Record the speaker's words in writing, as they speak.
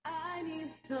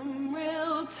Some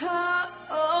real talk,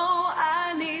 oh,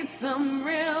 I need some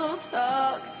real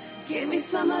talk. Give me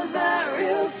some of that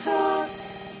real talk.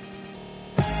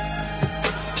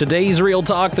 Today's Real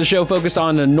Talk, the show focused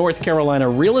on North Carolina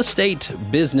real estate,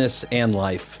 business, and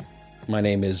life. My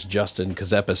name is Justin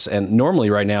Kazepis, and normally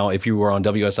right now, if you were on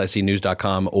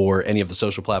WSICnews.com or any of the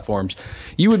social platforms,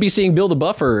 you would be seeing Bill the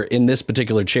Buffer in this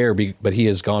particular chair, but he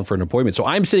has gone for an appointment. So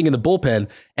I'm sitting in the bullpen,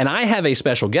 and I have a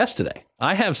special guest today.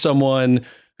 I have someone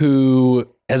who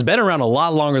has been around a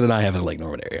lot longer than I have in the Lake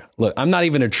Norman area. Look, I'm not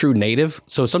even a true native.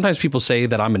 So sometimes people say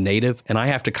that I'm a native and I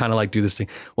have to kind of like do this thing.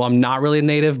 Well, I'm not really a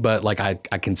native, but like I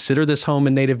consider this home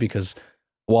a native because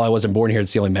while I wasn't born here,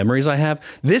 it's the only memories I have.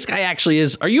 This guy actually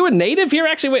is. Are you a native here?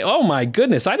 Actually, wait. Oh my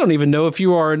goodness. I don't even know if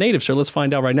you are a native, sir. Let's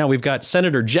find out right now. We've got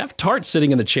Senator Jeff Tarte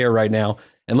sitting in the chair right now.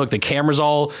 And look, the camera's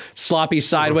all sloppy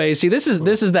sideways. See, this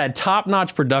is that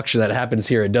top-notch production that happens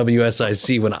here at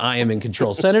WSIC when I am in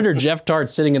control. Senator Jeff Tarte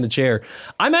sitting in the chair.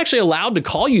 I'm actually allowed to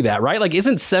call you that, right? Like,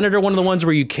 isn't Senator one of the ones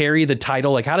where you carry the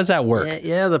title? Like, how does that work?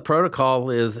 Yeah, the protocol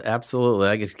is absolutely,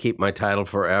 I get to keep my title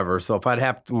forever. So if I'd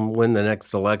happen to win the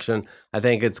next election, I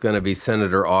think it's going to be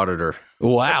Senator Auditor.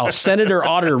 Wow, Senator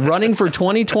Auditor running for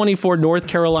 2024 North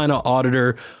Carolina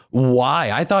Auditor.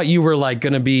 Why? I thought you were like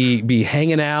going to be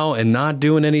hanging out and not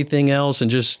doing anything else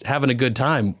and just having a good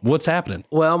time. What's happening?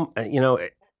 Well,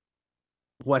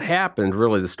 what happened,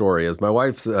 really, the story is my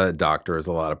wife's a doctor, as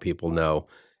a lot of people know.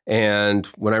 And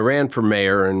when I ran for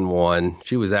mayor and won,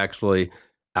 she was actually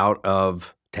out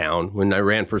of town. When I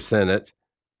ran for Senate,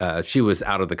 she was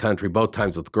out of the country, both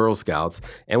times with Girl Scouts.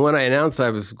 And when I announced I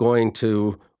was going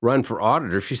to run for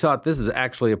auditor, she thought this is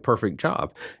actually a perfect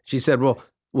job. She said, well,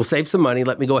 we'll save some money.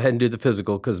 Let me go ahead and do the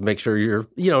physical because make sure you're,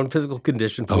 in physical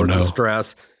condition for the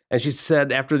stress. And she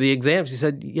said after the exam, she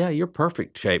said, yeah, you're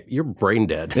perfect shape. You're brain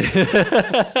dead.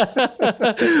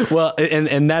 Well,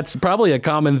 and that's probably a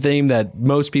common theme that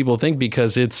most people think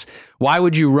because it's, why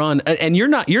would you run? And you're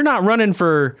not running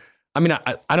for, I mean,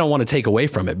 I don't want to take away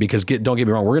from it because don't get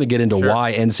me wrong. We're going to get into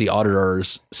why NC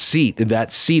Auditor's seat,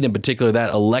 that seat in particular,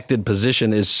 that elected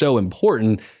position is so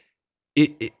important.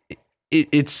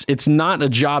 It's not a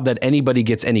job that anybody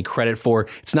gets any credit for.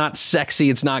 It's not sexy.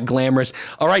 It's not glamorous.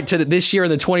 All right, this year in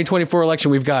the 2024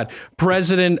 election, we've got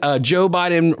President Joe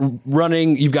Biden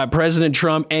running. You've got President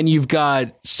Trump, and you've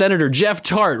got Senator Jeff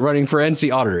Tarte running for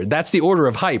NC Auditor. That's the order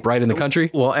of hype, right, in the country?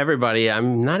 Well, everybody,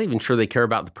 I'm not even sure they care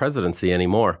about the presidency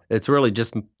anymore. It's really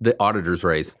just the auditor's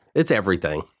race. It's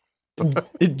everything.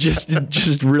 It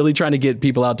just really trying to get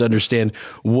people out to understand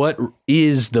what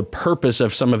is the purpose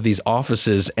of some of these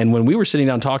offices. And when we were sitting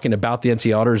down talking about the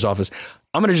NC Auditor's office,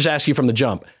 I'm going to just ask you from the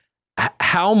jump,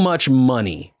 how much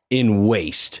money in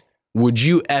waste would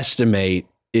you estimate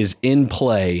is in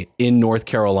play in North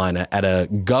Carolina at a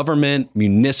government,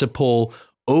 municipal,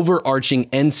 overarching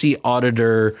NC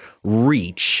Auditor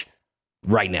reach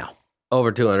right now?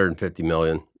 Over 250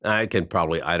 million. I can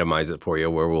probably itemize it for you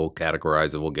where we'll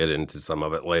categorize it. We'll get into some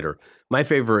of it later. My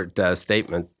favorite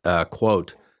statement,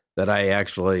 quote, that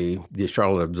the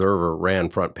Charlotte Observer ran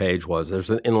front page was,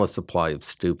 there's an endless supply of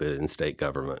stupid in state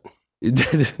government.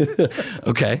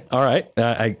 Okay. All right.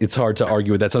 It's hard to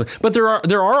argue with that. But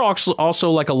there are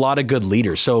also like a lot of good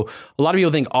leaders. So a lot of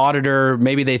people think auditor,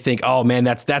 maybe they think, oh man,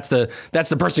 that's the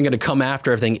person going to come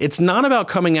after everything. It's not about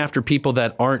coming after people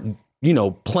that aren't,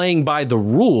 playing by the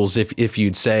rules, if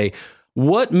you'd say.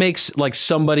 What makes like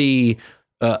somebody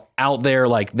out there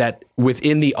like that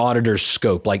within the auditor's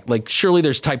scope? Like surely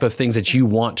there's type of things that you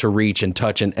want to reach and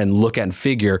touch and look at and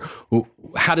figure.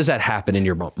 How does that happen in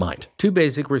your mind? Two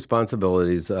basic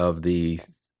responsibilities of the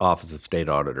Office of State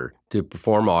Auditor: to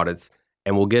perform audits,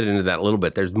 and we'll get into that a little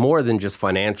bit. There's more than just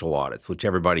financial audits, which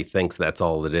everybody thinks that's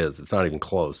all it is. It's not even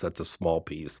close. That's a small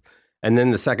piece. And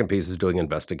then the second piece is doing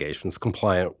investigations,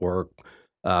 compliant work,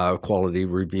 quality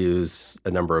reviews, a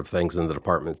number of things in the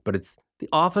department. But the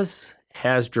office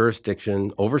has jurisdiction,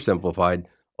 oversimplified,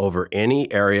 over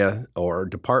any area or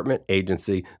department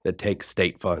agency that takes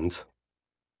state funds.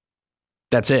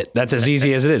 That's it. That's as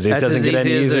easy as it is. It doesn't get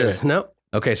any easier. Nope.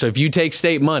 Okay, so if you take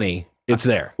state money, it's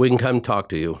there. We can come talk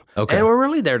to you. Okay. And we're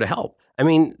really there to help. I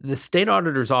mean, the state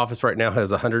auditor's office right now has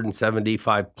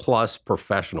 175 plus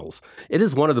professionals. It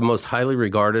is one of the most highly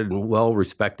regarded and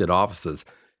well-respected offices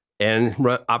and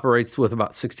operates with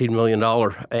about $16 million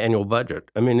annual budget.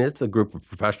 I mean, it's a group of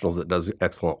professionals that does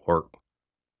excellent work.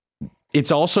 It's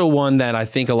also one that I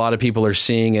think a lot of people are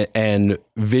seeing and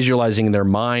visualizing in their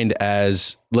mind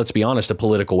as, let's be honest, a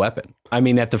political weapon. I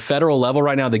mean, at the federal level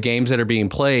right now, the games that are being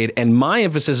played, and my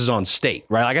emphasis is on state,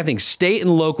 right? Like I think state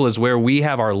and local is where we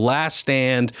have our last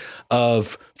stand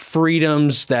of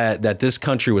freedoms that this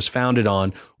country was founded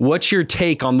on. What's your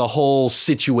take on the whole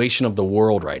situation of the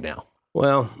world right now?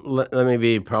 Well, let me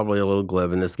be probably a little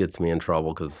glib, and this gets me in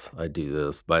trouble because I do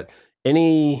this, but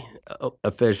any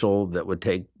official that would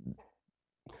take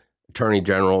Attorney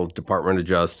General, Department of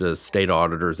Justice, state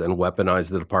auditors, and weaponize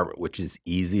the department, which is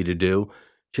easy to do,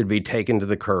 should be taken to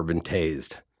the curb and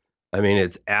tased. I mean,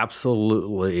 it's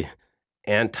absolutely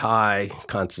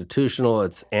anti-constitutional.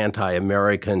 It's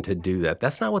anti-American to do that.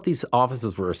 That's not what these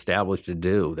offices were established to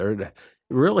do. They're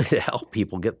really to help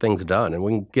people get things done. And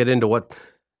we can get into what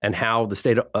and how the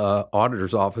state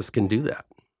auditor's office can do that.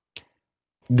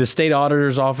 The state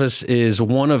auditor's office is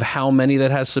one of how many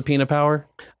that has subpoena power?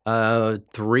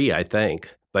 3, I think.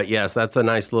 But yes, that's a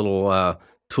nice little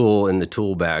tool in the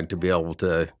tool bag to be able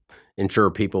to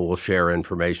ensure people will share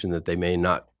information that they may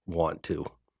not want to.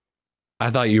 I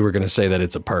thought you were going to say that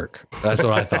it's a perk. That's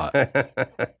what I thought.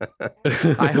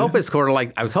 I hope it's sort of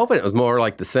like, I was hoping it was more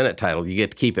like the Senate title. You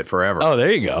get to keep it forever. Oh,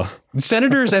 there you go.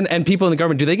 Senators and people in the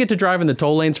government, do they get to drive in the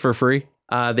toll lanes for free?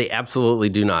 They absolutely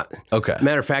do not. Okay.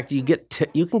 Matter of fact, you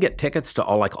can get tickets to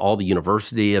all the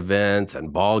university events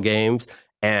and ball games,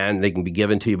 and they can be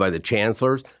given to you by the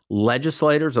chancellors.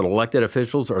 Legislators and elected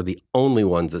officials are the only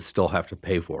ones that still have to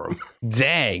pay for them.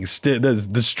 Dang,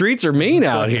 the streets are mean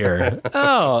out here.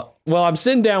 Oh, well, I'm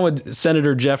sitting down with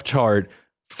Senator Jeff Tarte,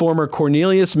 former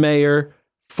Cornelius mayor,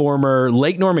 former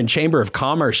Lake Norman Chamber of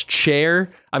Commerce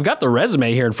chair. I've got the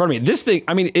resume here in front of me. This thing,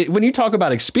 I mean, when you talk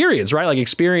about experience, right? Like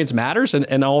experience matters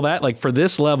and all that, like for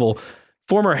this level,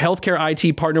 former healthcare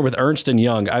IT partner with Ernst &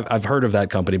 Young. I've heard of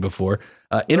that company before.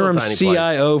 Interim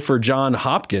CIO for John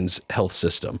Hopkins Health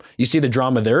System. You see the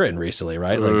drama they're in recently,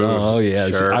 right? Like, oh yeah.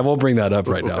 Sure. See, I won't bring that up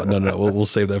right now. No. We'll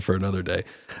save that for another day.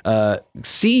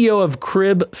 CEO of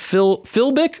Crib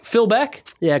Philbeck?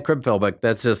 Yeah, Crib Philbeck.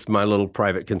 That's just my little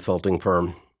private consulting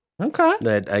firm. Okay.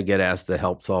 That I get asked to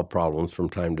help solve problems from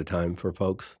time to time for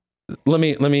folks. Let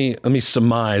me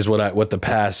surmise what the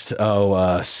past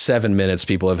 7 minutes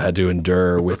people have had to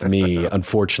endure with me.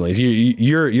 Unfortunately,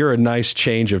 you're a nice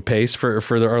change of pace for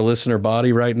our listener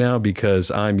body right now, because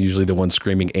I'm usually the one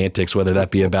screaming antics, whether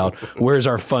that be about where's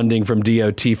our funding from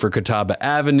DOT for Catawba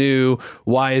Avenue,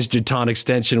 why is Jeton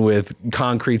Extension with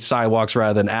concrete sidewalks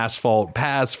rather than asphalt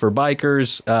paths for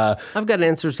bikers. I've got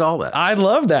answers to all that. I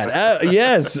love that.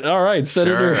 Yes, all right,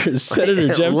 Senator Jeff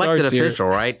elected Tarte's here. official,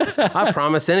 right? I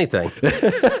promise anything.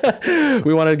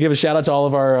 We want to give a shout out to all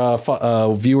of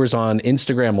our viewers on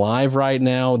Instagram Live right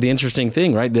now. The interesting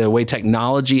thing, right? The way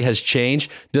technology has changed.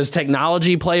 Does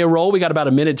technology play a role? We got about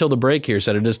a minute till the break here,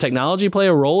 Senator. Does technology play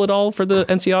a role at all for the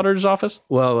NC Auditor's Office?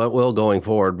 Well, it will going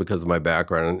forward because of my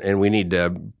background, and we need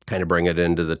to kind of bring it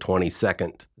into the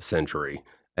 22nd century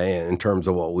in terms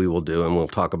of what we will do. And we'll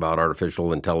talk about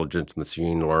artificial intelligence,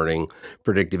 machine learning,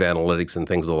 predictive analytics, and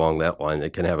things along that line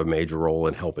that can have a major role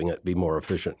in helping it be more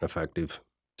efficient and effective.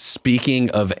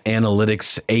 Speaking of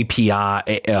analytics, API,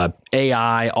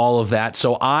 AI, all of that.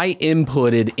 So I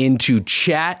inputted into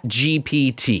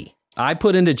ChatGPT. I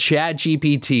put into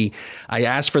ChatGPT, I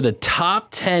asked for the top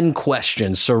 10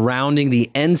 questions surrounding the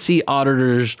NC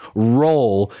Auditor's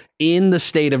role in the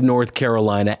state of North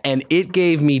Carolina, and it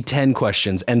gave me 10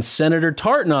 questions. And Senator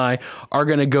Tarte and I are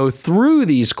going to go through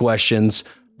these questions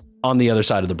on the other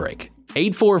side of the break.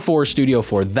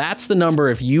 844-STUDIO-4. That's the number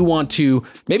if you want to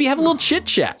maybe have a little chit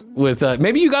chat with,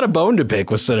 maybe you got a bone to pick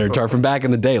with Senator Tarte from back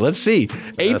in the day. Let's see.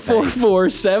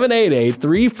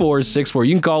 844-788-3464.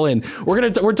 You can call in.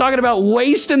 We're talking about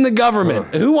waste in the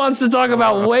government. Who wants to talk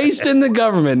about waste in the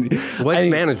government?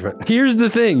 Waste management. Here's the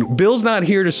thing. Bill's not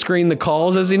here to screen the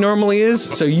calls as he normally is.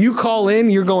 So you call in,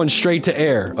 you're going straight to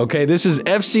air. Okay. This is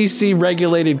FCC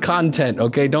regulated content.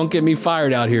 Okay. Don't get me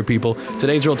fired out here, people.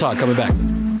 Today's Real Talk coming back.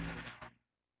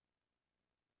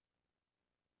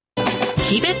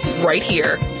 Keep it right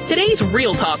here. Today's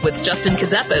Real Talk with Justin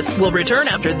Kazepis will return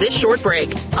after this short break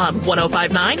on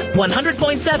 105.9,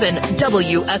 100.7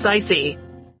 WSIC.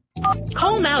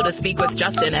 Call now to speak with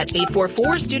Justin at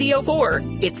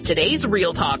 844-STUDIO-4. It's today's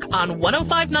Real Talk on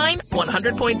 105.9,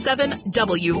 100.7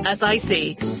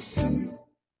 WSIC.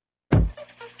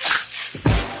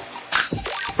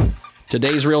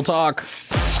 Today's Real Talk,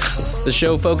 the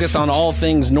show focused on all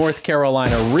things North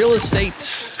Carolina real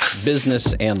estate,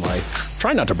 business, and life.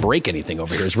 trying not to break anything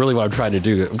over here is really what I'm trying to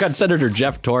do. I've got Senator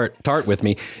Jeff Tarte with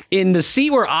me in the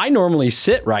seat where I normally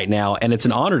sit right now, and it's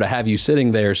an honor to have you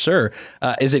sitting there, sir.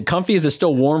 Is it comfy? Is it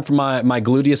still warm from my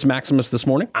gluteus maximus this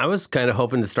morning? I was kind of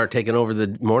hoping to start taking over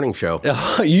the morning show.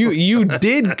 You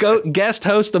did go guest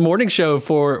host the morning show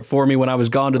for me when I was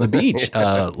gone to the beach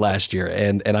last year,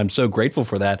 and I'm so grateful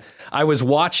for that. I was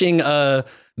watching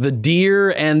the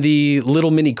deer and the little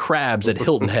mini crabs at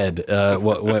Hilton Head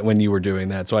when you were doing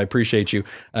that. So I appreciate you.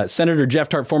 Senator Jeff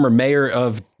Tarte, former mayor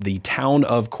of the town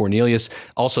of Cornelius,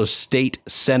 also state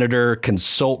senator,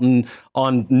 consultant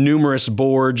on numerous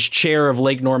boards, chair of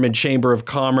Lake Norman Chamber of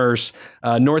Commerce,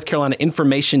 North Carolina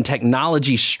Information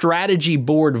Technology Strategy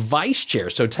Board vice chair.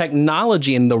 So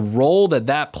technology and the role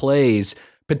that plays,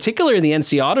 particularly in the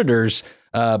NC Auditors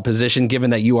position,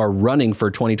 given that you are running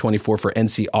for 2024 for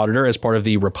NC Auditor as part of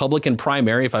the Republican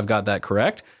primary, if I've got that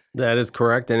correct. That is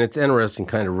correct. And it's interesting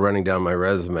kind of running down my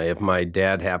resume. If my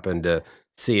dad happened to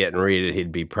see it and read it,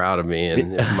 he'd be proud of me.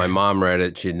 And if my mom read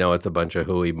it, she'd know it's a bunch of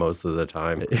hooey most of the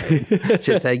time.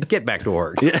 She'd say, get back to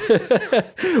work.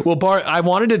 Well, Bart, I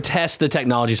wanted to test the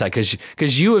technology side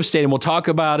because you have stated, and we'll talk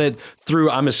about it through,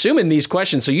 I'm assuming, these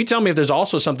questions. So you tell me if there's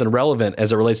also something relevant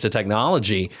as it relates to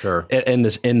technology. Sure. in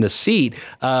the seat.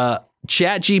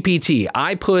 ChatGPT,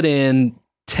 I put in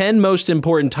 10 most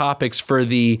important topics for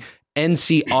the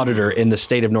NC Auditor in the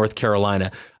state of North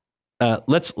Carolina.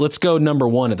 Let's go number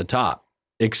one at the top.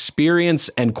 Experience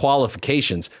and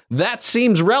qualifications. That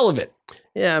seems relevant.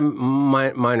 Yeah,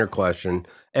 minor question.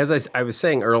 As I was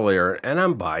saying earlier, and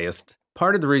I'm biased,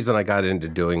 part of the reason I got into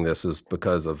doing this is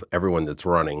because of everyone that's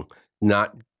running,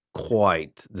 not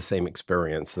quite the same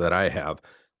experience that I have.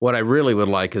 What I really would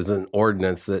like is an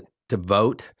ordinance that to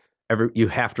vote, you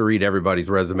have to read everybody's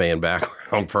resume and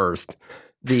background first.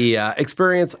 The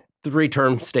experience,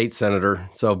 3-term state senator,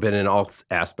 so been in all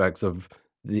aspects of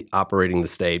the operating the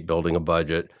state, building a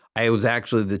budget. I was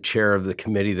actually the chair of the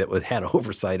committee that had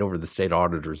oversight over the state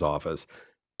auditor's office.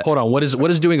 Hold on. What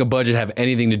does doing a budget have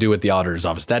anything to do with the auditor's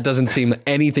office? That doesn't seem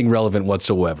anything relevant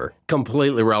whatsoever.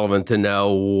 Completely relevant to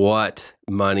know what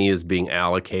money is being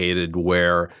allocated,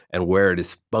 where it is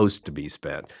supposed to be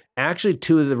spent. Actually,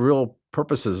 two of the real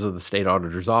purposes of the state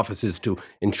auditor's office is to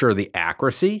ensure the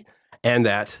accuracy and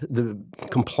that the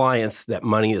compliance, that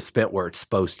money is spent where it's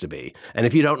supposed to be. And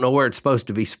if you don't know where it's supposed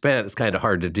to be spent, it's kind of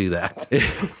hard to do that.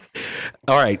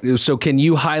 All right. So can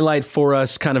you highlight for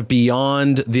us kind of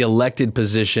beyond the elected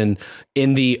position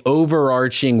in the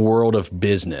overarching world of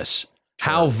business?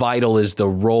 How vital is the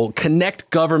role? Connect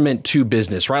government to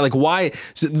business, right? Like why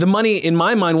so the money, in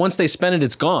my mind, once they spend it,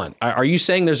 it's gone. Are you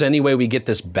saying there's any way we get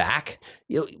this back?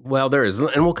 Well, there is,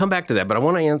 and we'll come back to that. But I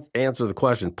want to answer the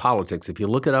question, politics. If you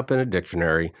look it up in a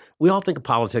dictionary, we all think of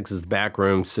politics as the back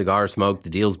room, cigar smoke, the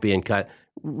deals being cut.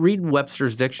 Read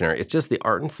Webster's dictionary. It's just the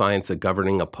art and science of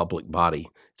governing a public body.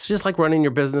 It's just like running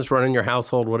your business, running your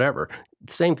household, whatever.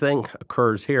 The same thing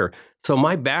occurs here. So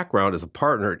my background as a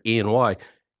partner at E&Y,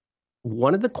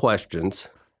 one of the questions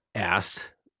asked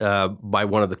by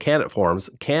one of the candidate forums,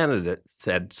 candidate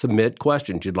said, submit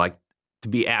questions you'd like to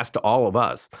be asked to all of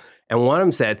us. And one of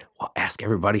them said, well, ask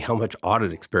everybody how much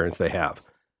audit experience they have.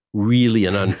 Really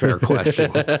an unfair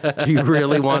question. Do you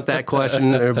really want that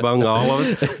question among all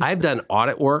of us? I've done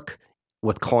audit work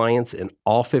with clients in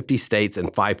all 50 states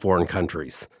and 5 foreign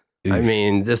countries. Oof. I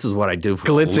mean, this is what I do for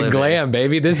a living. Glitz and glam,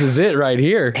 baby. This is it right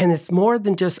here. And it's more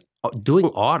than just doing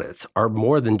audits are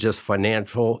more than just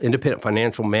independent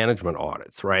financial management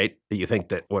audits, right? You think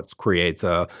that what creates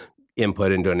a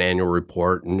input into an annual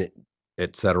report and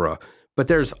et cetera. But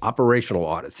there's operational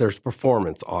audits, there's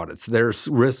performance audits, there's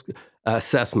risk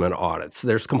assessment audits,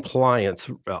 there's compliance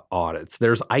audits,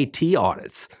 there's IT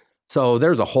audits. So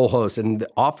there's a whole host. And the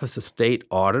Office of State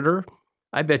Auditor,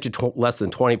 I bet you less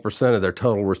than 20% of their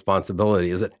total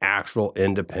responsibility is an actual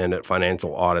independent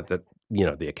financial audit that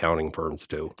the accounting firms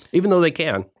do, even though they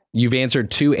can. You've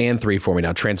answered 2 and 3 for me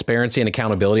now. Transparency and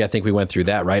accountability. I think we went through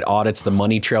that, right? Audits, the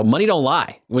money trail. Money don't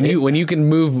lie. When you can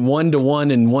move 1 to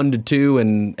 1 and 1 to 2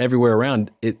 and everywhere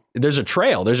around, there's a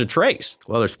trail. There's a trace.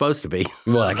 Well, they're supposed to be.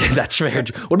 Well, that's fair.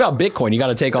 What about Bitcoin? You got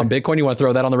to take on Bitcoin. You want to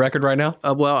throw that on the record right now?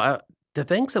 The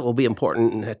things that will be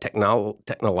important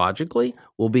technologically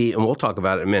will be, and we'll talk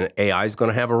about it in a minute. AI is going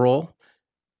to have a role.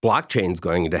 Blockchain is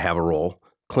going to have a role.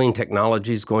 Clean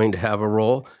technology is going to have a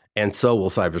role, and so will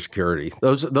cybersecurity.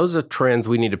 Those are trends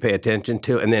we need to pay attention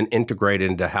to and then integrate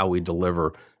into how we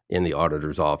deliver in the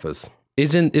auditor's office.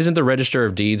 Isn't the Register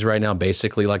of Deeds right now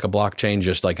basically like a blockchain,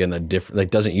 just like in a different, like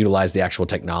doesn't utilize the actual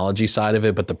technology side of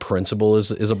it, but the principle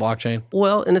is a blockchain?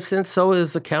 Well, in a sense, so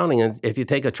is accounting. And if you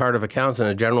take a chart of accounts and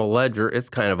a general ledger, it's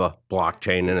kind of a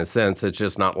blockchain in a sense. It's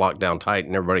just not locked down tight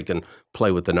and everybody can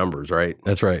play with the numbers, right?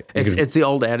 That's right. It's the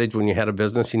old adage, when you had a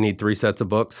business, you need 3 sets of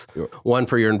books, one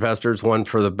for your investors, one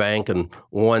for the bank, and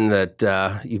one that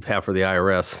you have for the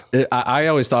IRS. I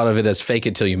always thought of it as fake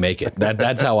it till you make it.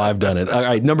 That's how I've done it. All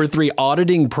right, number 3,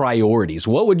 auditing priorities.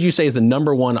 What would you say is the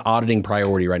number 1 auditing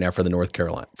priority right now for North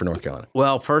Carolina?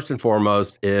 Well, first and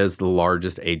foremost is the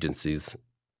largest agencies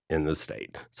in the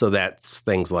state. So that's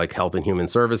things like Health and Human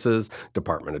Services,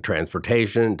 Department of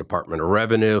Transportation, Department of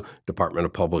Revenue, Department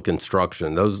of Public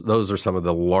Instruction. Those are some of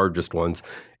the largest ones.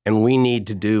 And we need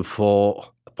to do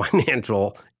full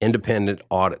financial independent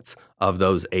audits of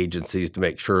those agencies to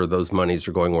make sure those monies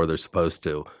are going where they're supposed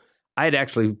to. I'd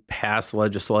actually passed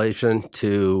legislation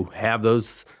to have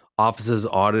those offices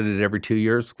audited every 2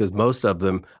 years, because most of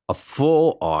them, a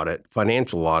full audit,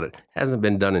 financial audit, hasn't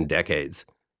been done in decades.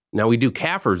 Now, we do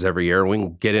CAFRs every year, and we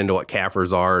can get into what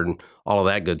CAFRs are and all of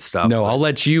that good stuff. No, I'll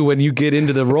let you, when you get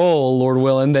into the role, Lord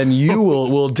willing, then you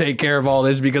will take care of all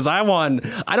this, because I don't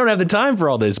have the time for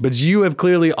all this, but you have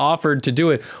clearly offered to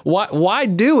do it. Why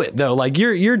do it, though? Like,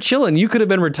 you're chilling. You could have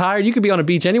been retired. You could be on a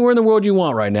beach anywhere in the world you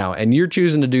want right now, and you're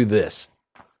choosing to do this.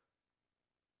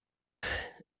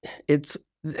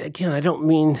 Again, I don't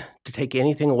mean to take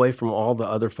anything away from all the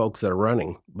other folks that are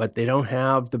running, but they don't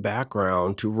have the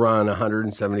background to run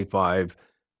 175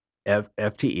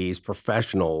 FTEs,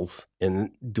 professionals in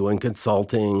doing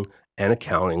consulting and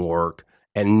accounting work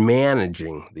and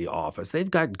managing the office.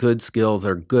 They've got good skills.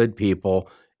 They're good people.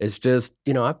 It's just,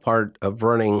 I'm part of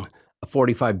running a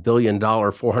 $45 billion,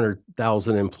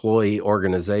 400,000 employee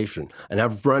organization. And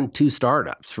I've run 2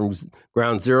 startups from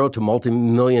ground zero to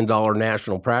multi-million-dollar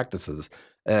national practices.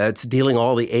 It's dealing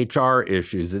all the HR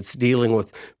issues. It's dealing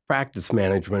with practice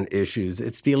management issues.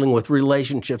 It's dealing with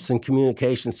relationships and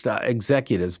communication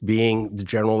executives being the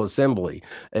General Assembly.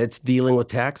 It's dealing with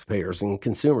taxpayers and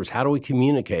consumers. How do we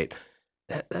communicate?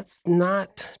 That's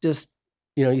not just,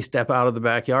 you step out of the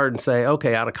backyard and say,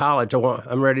 okay, out of college,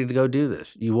 I'm ready to go do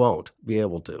this. You won't be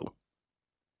able to.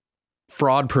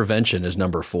 Fraud prevention is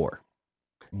number 4.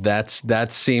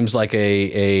 That seems like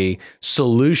a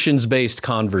solutions-based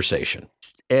conversation.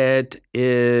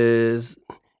 It's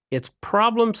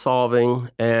problem solving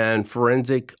and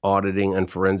forensic auditing and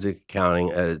forensic accounting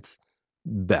at its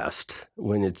best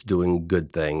when it's doing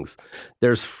good things.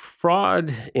 There's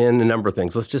fraud in a number of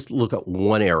things. Let's just look at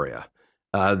one area.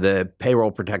 The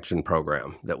payroll protection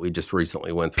program that we just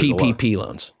recently went through. PPP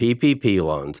loans. PPP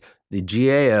loans. The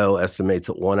GAO estimates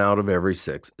that 1 out of every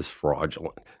 6 is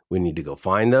fraudulent. We need to go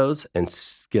find those and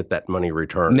get that money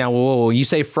returned. Now, whoa, you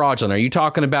say fraudulent. Are you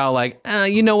talking about like,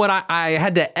 you know what? I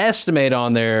had to estimate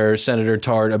on there, Senator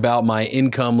Tarte, about my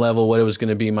income level, what it was going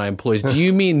to be my employees. Do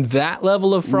you mean that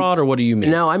level of fraud, or what do you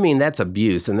mean? No, I mean that's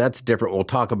abuse, and that's different. We'll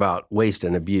talk about waste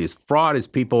and abuse. Fraud is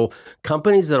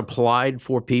companies that applied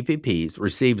for PPPs,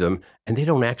 received them, and they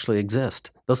don't actually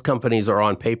exist. Those companies are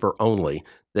on paper only,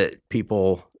 that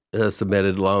people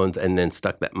submitted loans and then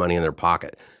stuck that money in their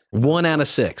pocket. 1 out of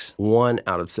 6. 1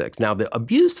 out of 6. Now, the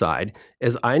abuse side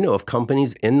is, I know of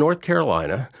companies in North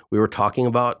Carolina. We were talking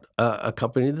about a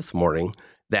company this morning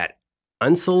that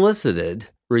unsolicited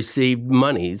received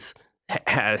monies,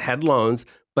 had loans,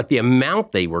 but the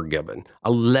amount they were given,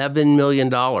 $11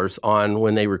 million on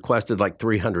when they requested like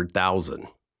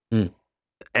 $300,000,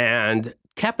 and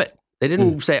kept it. They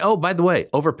didn't say, oh, by the way,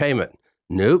 overpayment.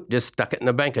 Nope, just stuck it in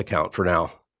a bank account for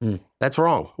now. That's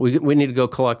wrong. We need to go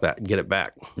collect that and get it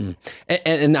back.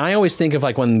 And I always think of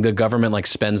like when the government like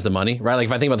spends the money, right? Like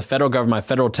if I think about the federal government,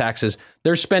 federal taxes,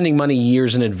 they're spending money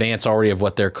years in advance already of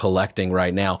what they're collecting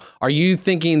right now. Are you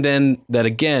thinking then that,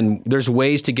 again, there's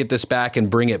ways to get this back and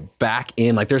bring it back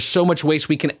in? Like there's so much waste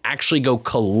we can actually go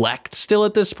collect still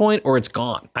at this point, or it's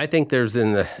gone? I think there's,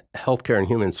 in the healthcare and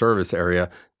human service area,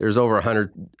 there's over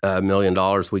 $100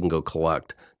 million we can go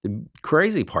collect. The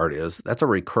crazy part is that's a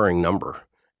recurring number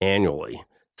annually.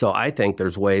 So I think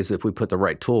there's ways, if we put the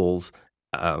right tools,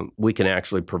 we can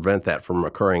actually prevent that from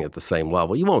occurring at the same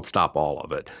level. You won't stop all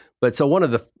of it. But so one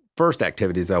of the first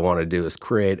activities I want to do is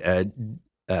create a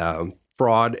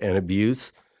fraud and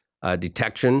abuse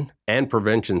detection and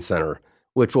prevention center,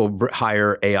 which will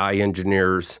hire AI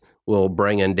engineers, will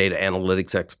bring in data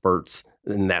analytics experts,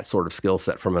 and that sort of skill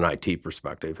set from an IT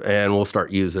perspective. And we'll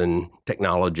start using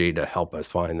technology to help us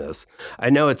find this. I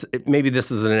know maybe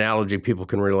this is an analogy people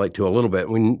can relate to a little bit.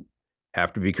 We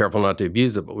have to be careful not to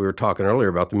abuse it, but we were talking earlier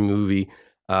about the movie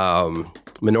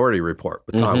Minority Report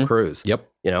with Tom Cruise. Yep.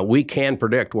 We can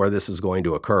predict where this is going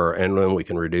to occur, and then we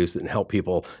can reduce it and help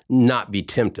people not be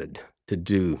tempted to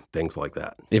do things like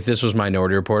that. If this was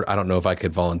Minority Report, I don't know if I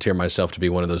could volunteer myself to be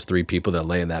one of those 3 people that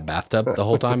lay in that bathtub the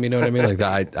whole time. You know what I mean? Like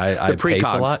I pace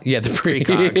a lot. Yeah, the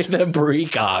precogs. The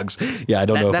precogs. Yeah, I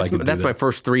don't know if I could do that. That's my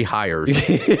first 3 hires.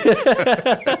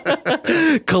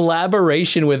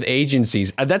 Collaboration with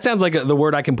agencies. That sounds like the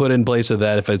word I can put in place of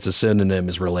that if it's a synonym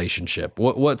is relationship.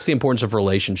 What's the importance of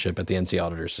relationship at the NC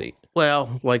Auditor's seat?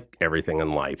 Well, like everything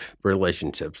in life,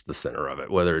 relationship's the center of it,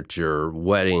 whether it's your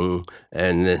wedding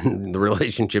and then the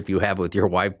relationship you have with your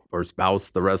wife or spouse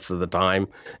the rest of the time,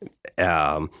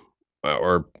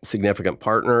 or significant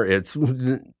partner. It's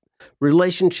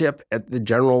relationship at the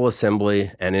General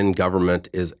Assembly and in government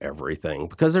is everything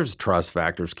because there's trust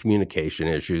factors, communication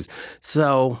issues.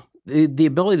 So the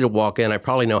ability to walk in, I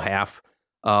probably know half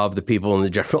of the people in the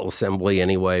General Assembly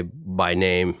anyway by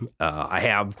name. I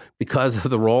have, because of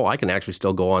the role, I can actually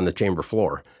still go on the chamber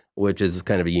floor, which is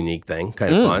kind of a unique thing,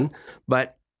 kind of fun.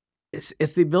 But it's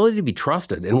the ability to be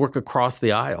trusted and work across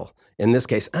the aisle. In this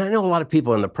case, and I know a lot of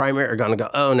people in the primary are going to go,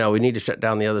 oh, no, we need to shut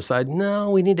down the other side.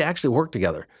 No, we need to actually work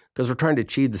together because we're trying to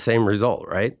achieve the same result,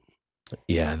 right?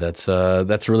 Yeah, that's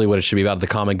really what it should be about, the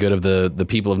common good of the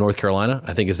people of North Carolina.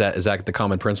 I think is that the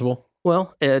common principle?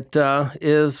 Well, it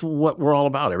is what we're all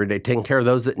about every day, taking care of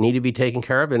those that need to be taken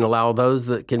care of and allow those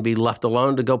that can be left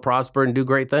alone to go prosper and do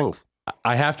great things.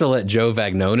 I have to let Joe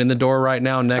Vagnone in the door right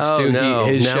now.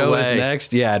 His show is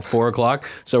next. Yeah, at 4:00.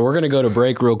 So we're gonna go to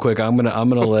break real quick. I'm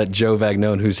gonna let Joe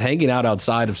Vagnone, who's hanging out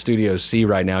outside of Studio C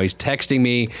right now. He's texting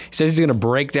me. He says he's gonna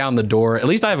break down the door. At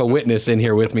least I have a witness in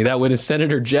here with me. That witness,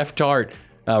 Senator Jeff Tarte,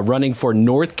 running for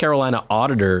North Carolina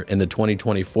Auditor in the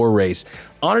 2024 race.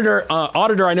 Auditor,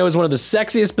 I know, is one of the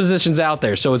sexiest positions out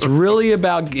there. So it's really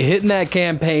about hitting that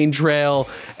campaign trail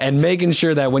and making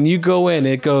sure that when you go in,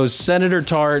 it goes Senator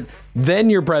Tarte, then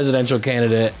your presidential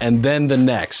candidate, and then the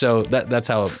next. So that's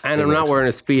how. And I'm not wearing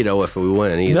a Speedo if we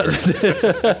win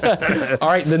either. All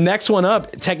right, the next one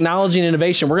up, technology and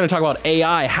innovation. We're going to talk about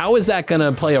AI. How is that going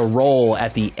to play a role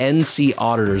at the NC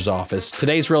Auditor's office?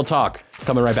 Today's Real Talk,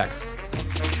 coming right back.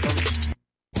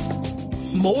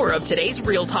 More of today's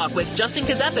Real Talk with Justin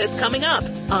Kazepis coming up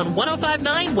on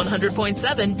 105.9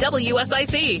 100.7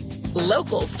 WSIC.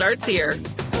 Local starts here.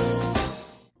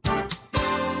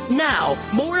 Now,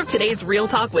 more of today's Real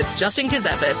Talk with Justin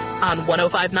Kazepis on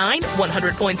 105.9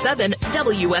 100.7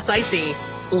 WSIC.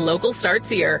 Local starts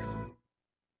here.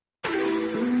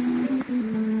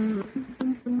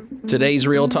 Today's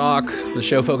Real Talk, the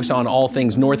show focused on all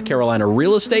things North Carolina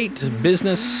real estate,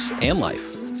 business, and life.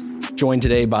 Joined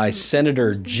today by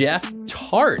Senator Jeff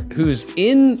Tarte, who's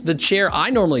in the chair I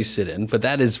normally sit in, but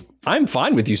I'm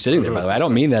fine with you sitting there, by the way. I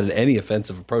don't mean that in any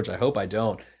offensive approach. I hope I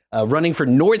don't. Running for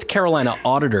North Carolina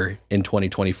Auditor in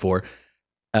 2024.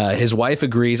 His wife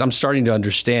agrees. I'm starting to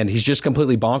understand. He's just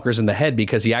completely bonkers in the head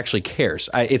because he actually cares.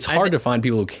 It's hard to find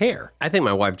people who care. I think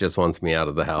my wife just wants me out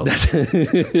of the house.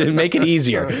 Make it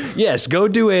easier. Yes, go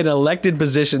do an elected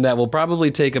position that will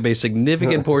probably take up a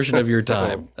significant portion of your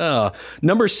time.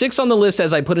 Number 6 on the list,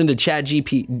 as I put into Chat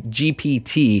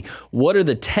GPT, what are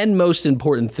the 10 most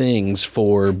important things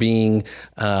for being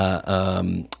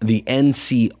the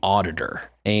NC Auditor?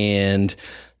 And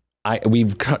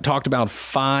we've talked about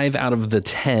 5 out of the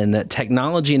 10,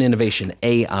 technology and innovation,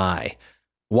 AI.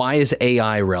 Why is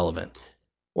AI relevant?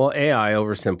 Well, AI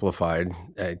oversimplified,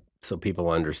 so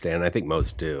people understand. I think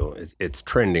most do. It's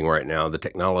trending right now. The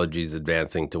technology is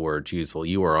advancing to where it's useful.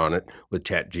 You are on it with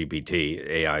ChatGPT.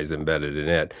 AI is embedded in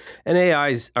it. And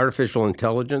AI's artificial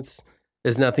intelligence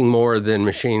is nothing more than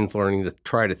machines learning to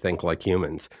try to think like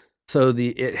humans. So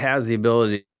it has the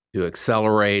ability to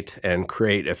accelerate and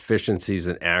create efficiencies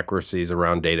and accuracies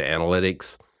around data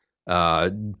analytics,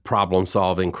 problem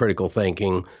solving, critical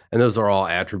thinking, and those are all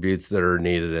attributes that are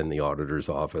needed in the auditor's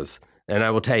office. And I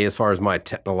will tell you, as far as my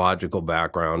technological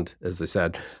background, as I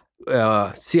said,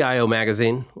 CIO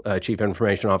magazine, Chief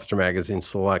Information Officer magazine,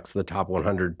 selects the top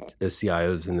 100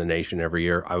 CIOs in the nation every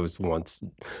year. I was once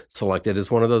selected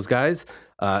as one of those guys.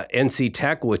 NC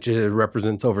Tech, which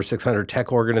represents over 600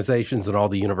 tech organizations and all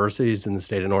the universities in the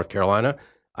state of North Carolina.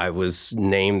 I was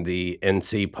named the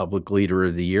NC Public Leader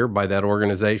of the Year by that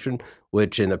organization,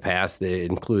 which in the past they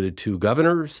included 2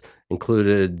 governors,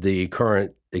 included the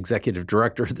current executive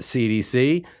director of the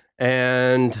CDC,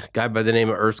 and a guy by the name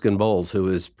of Erskine Bowles, who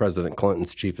is President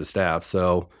Clinton's chief of staff.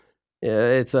 So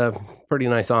it's a pretty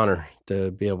nice honor to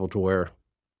be able to wear.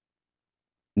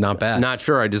 Not bad. Not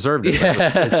sure I deserved it.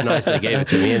 But it's nice they gave it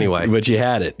to me anyway. But you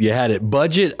had it. You had it.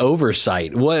 Budget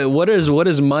oversight. What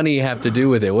does money have to do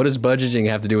with it? What does budgeting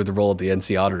have to do with the role at the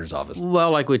NC Auditor's office?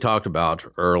 Well, like we talked about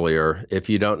earlier, if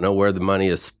you don't know where the money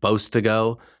is supposed to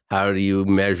go, how do you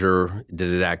measure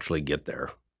did it actually get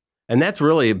there? And that's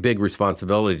really a big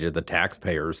responsibility to the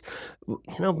taxpayers.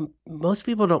 Most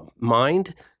people don't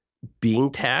mind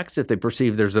being taxed if they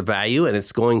perceive there's a value and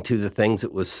it's going to the things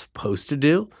it was supposed to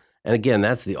do. And again,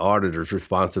 that's the auditor's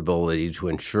responsibility to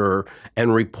ensure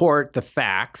and report the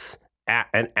facts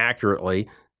and accurately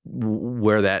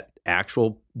where that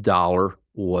actual dollar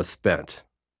was spent.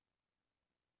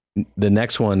 The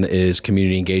next one is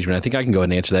community engagement. I think I can go ahead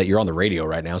and answer that. You're on the radio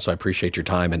right now, so I appreciate your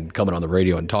time and coming on the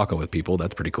radio and talking with people.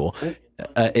 That's pretty cool.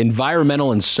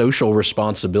 Environmental and social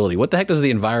responsibility. What the heck does the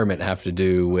environment have to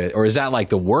do with, or is that like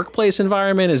the workplace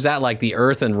environment? Is that like the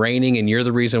earth and raining and you're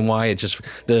the reason why it's just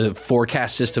the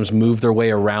forecast systems move their way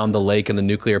around the lake and the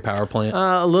nuclear power plant?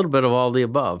 A little bit of all the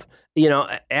above.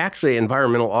 Actually,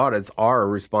 environmental audits are a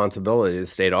responsibility of the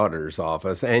state auditor's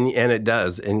office, and it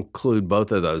does include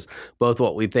both of those. Both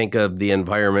what we think of the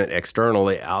environment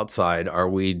externally outside, are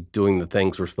we doing the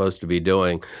things we're supposed to be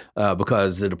doing?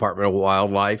 Because the Department of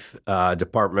Wildlife,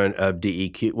 Department of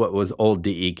DEQ, what was old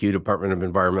DEQ, Department of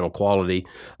Environmental Quality,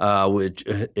 which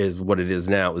is what it is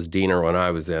now. It was DENR when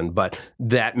I was in, but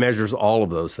that measures all of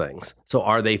those things. So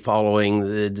are they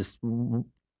following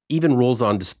even rules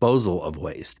on disposal of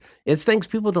waste? It's things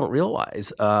people don't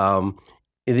realize. The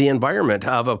environment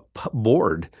of a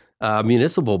board,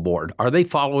 municipal board, are they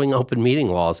following open meeting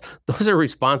laws? Those are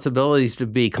responsibilities to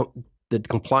be the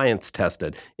compliance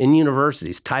tested. In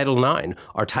universities, Title IX,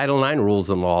 our Title IX rules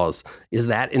and laws, is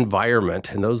that environment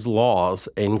and those laws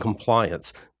in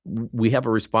compliance? We have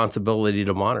a responsibility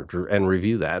to monitor and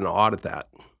review that and audit that.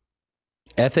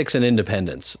 Ethics and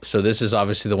independence. So this is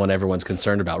obviously the one everyone's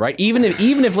concerned about, right? Even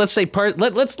if let's say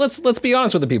let's be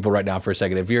honest with the people right now for a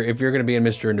second. If you're going to be in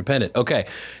Mr. Independent, okay.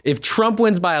 If Trump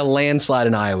wins by a landslide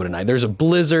in Iowa tonight, there's a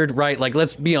blizzard, right? Like,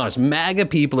 let's be honest. MAGA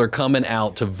people are coming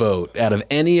out to vote out of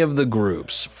any of the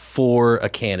groups for a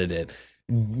candidate.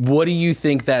 What do you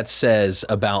think that says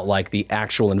about like the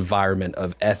actual environment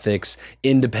of ethics,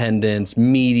 independence,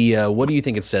 media? What do you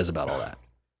think it says about all that?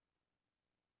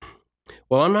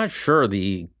 Well, I'm not sure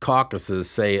the caucuses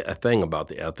say a thing about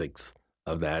the ethics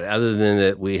of that, other than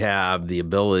that we have the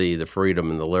ability, the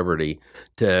freedom, and the liberty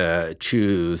to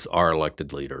choose our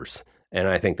elected leaders. And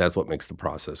I think that's what makes the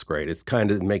process great. It's kind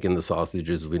of making the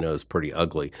sausages we know is pretty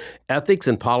ugly. Ethics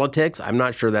and politics, I'm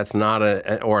not sure that's not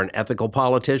an ethical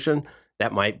politician.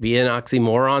 That might be an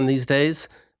oxymoron these days.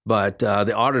 But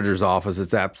the auditor's office,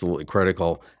 it's absolutely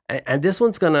critical. And this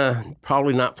one's going to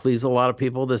probably not please a lot of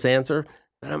people, this answer.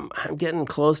 But I'm getting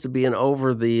close to being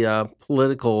over the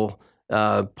political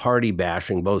party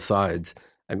bashing both sides.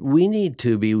 We need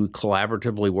to be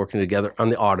collaboratively working together on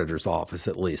the auditor's office,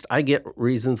 at least. I get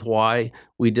reasons why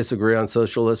we disagree on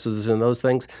social issues and those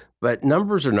things, but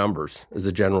numbers are numbers as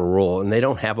a general rule, and they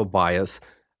don't have a bias.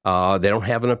 They don't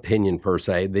have an opinion per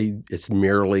se. It's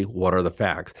merely what are the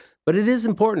facts. But it is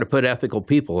important to put ethical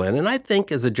people in, and I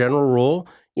think as a general rule,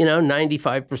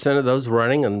 95% of those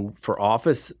running and for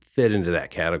office fit into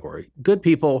that category. Good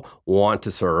people want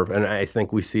to serve, and I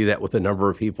think we see that with a number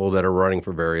of people that are running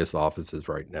for various offices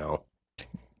right now.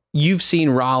 You've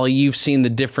seen Raleigh, you've seen the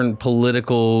different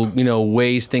political,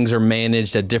 ways things are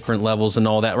managed at different levels and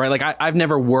all that, right? Like I've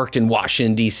never worked in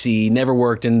Washington, D.C., never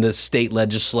worked in the state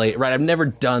legislature, right? I've never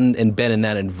done and been in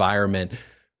that environment.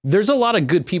 There's a lot of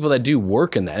good people that do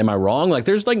work in that. Am I wrong? Like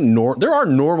there are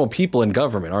normal people in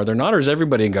government, are there not? Or is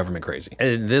everybody in government crazy?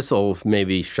 And this will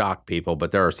maybe shock people,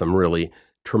 but there are some really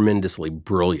tremendously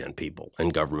brilliant people in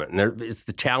government. And it's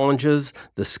the challenges,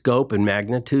 the scope and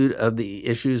magnitude of the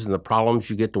issues and the problems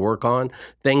you get to work on,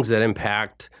 things that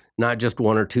impact not just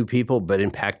one or two people, but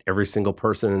impact every single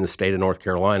person in the state of North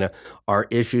Carolina, are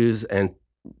issues and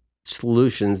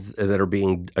solutions that are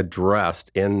being addressed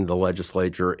in the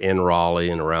legislature, in Raleigh,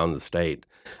 and around the state.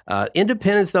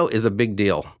 Independence, though, is a big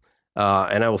deal.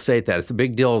 And I will state that. It's a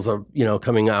big deal as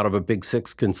coming out of a Big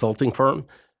Six consulting firm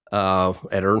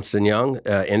at Ernst & Young.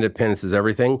 Independence is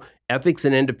everything. Ethics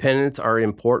and independence are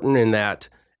important in that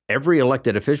every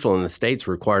elected official in the state is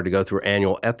required to go through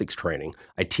annual ethics training.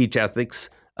 I teach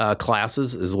ethics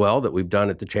classes as well that we've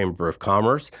done at the Chamber of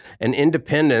Commerce. And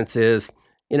independence is,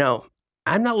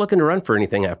 I'm not looking to run for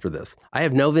anything after this. I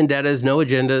have no vendettas, no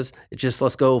agendas. It's just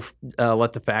let's go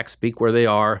let the facts speak where they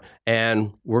are,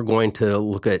 and we're going to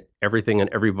look at everything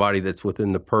and everybody that's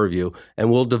within the purview,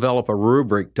 and we'll develop a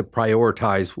rubric to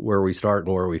prioritize where we start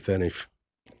and where we finish.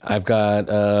 I've got,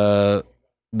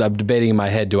 I'm debating in my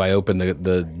head, do I open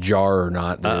the jar or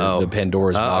not, the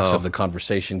Pandora's box of the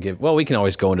conversation? Well, we can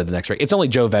always go into the next break. It's only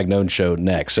Joe Vagnone's show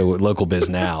next, so Local Biz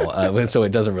Now. So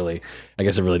it doesn't really, I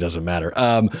guess it really doesn't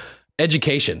matter.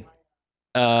 Education.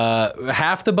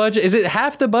 Half the budget? Is it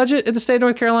half the budget at the state of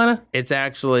North Carolina? It's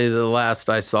actually, the last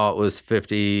I saw it was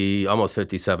almost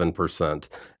 57%.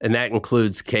 And that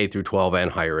includes K through 12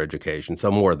 and higher education.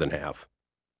 So more than half.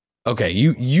 Okay,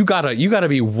 you gotta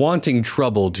be wanting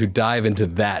trouble to dive into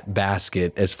that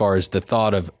basket as far as the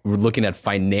thought of looking at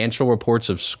financial reports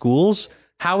of schools.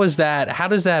 How does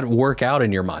that work out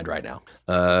in your mind right now?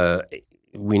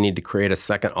 We need to create a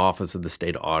second office of the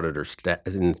state auditor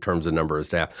in terms of number of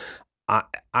staff.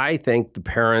 I think the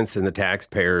parents and the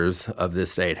taxpayers of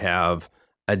this state have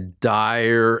a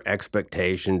dire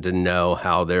expectation to know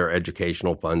how their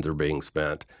educational funds are being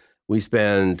spent. We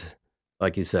spend,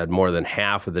 like you said, more than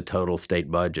half of the total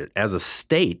state budget. As a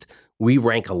state, we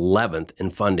rank 11th in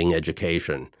funding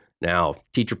education. Now,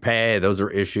 teacher pay, those are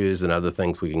issues and other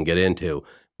things we can get into,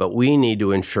 but we need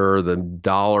to ensure the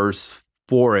dollars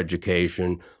for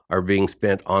education are being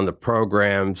spent on the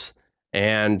programs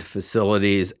and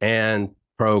facilities and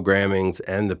programmings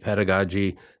and the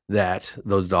pedagogy that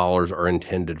those dollars are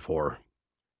intended for.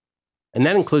 And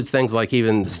that includes things like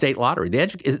even the state lottery.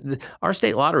 Our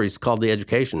state lottery is called the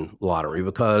education lottery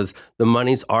because the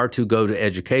monies are to go to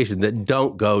education that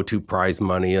don't go to prize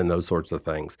money and those sorts of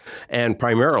things. And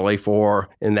primarily for,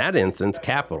 in that instance,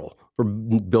 capital for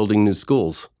building new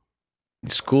schools.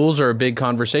 Schools are a big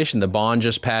conversation. The bond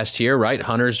just passed here, right?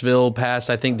 Huntersville passed,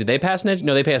 I think. Did they pass No,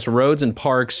 they passed roads and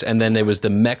parks, and then there was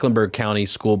the Mecklenburg County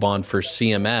school bond for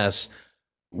CMS.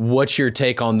 What's your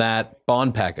take on that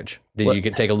bond package? Did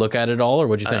you take a look at it all, or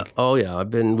what'd you think? Oh yeah,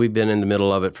 we've been in the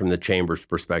middle of it from the chamber's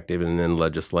perspective, and then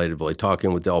legislatively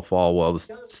talking with Del Falwell,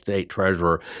 the state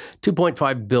treasurer.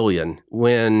 $2.5 billion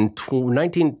in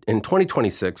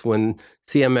 2026, when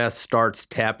CMS starts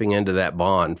tapping into that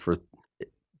bond for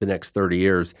the next 30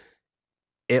 years,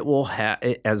 it will have,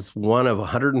 as one of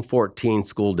 114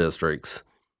 school districts.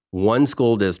 One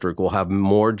school district will have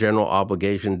more general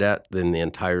obligation debt than the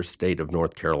entire state of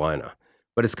North Carolina.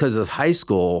 But it's because this high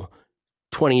school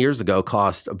 20 years ago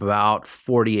cost about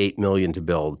 $48 million to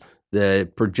build. The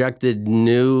projected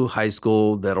new high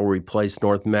school that'll replace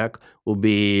North Mech will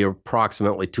be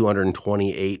approximately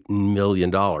 $228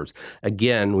 million.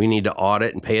 Again, we need to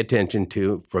audit and pay attention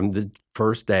to, from the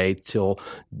first day till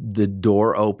the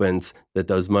door opens, that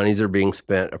those monies are being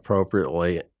spent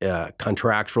appropriately,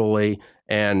 contractually,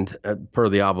 and per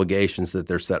the obligations that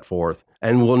they're set forth.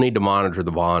 And we'll need to monitor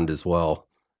the bond as well,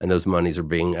 and those monies are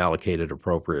being allocated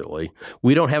appropriately.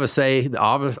 We don't have a say. The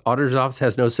auditor's office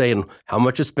has no say in how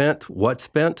much is spent, what's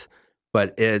spent,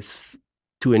 but it's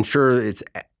to ensure it's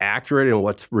accurate in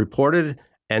what's reported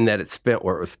and that it's spent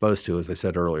where it was supposed to, as I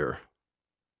said earlier.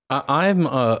 I'm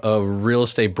a real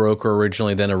estate broker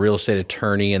originally, then a real estate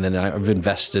attorney, and then I've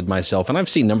invested myself, and I've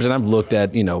seen numbers, and I've looked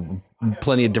at,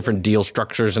 plenty of different deal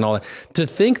structures and all that. To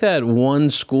think that one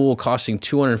school costing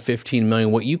 $215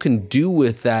 million, what you can do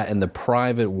with that in the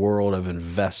private world of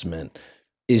investment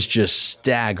is just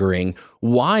staggering.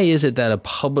 Why is it that a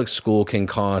public school can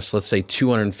cost, let's say,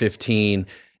 $215,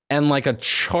 and like a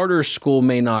charter school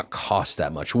may not cost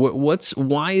that much?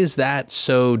 Why is that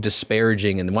so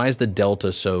disparaging, and why is the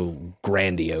delta so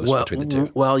grandiose between the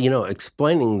two? Well,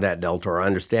 explaining that delta or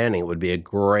understanding it would be a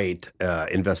great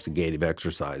investigative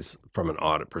exercise from an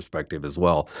audit perspective as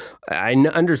well. I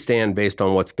understand, based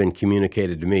on what's been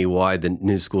communicated to me, why the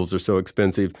new schools are so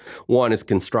expensive. One is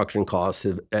construction costs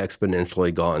have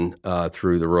exponentially gone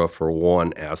through the roof, for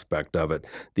one aspect of it.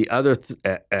 The other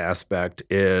aspect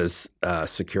is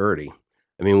security.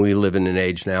 I mean, we live in an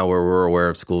age now where we're aware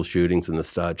of school shootings and the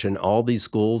such, and all these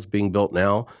schools being built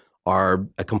now are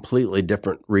a completely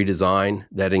different redesign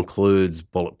that includes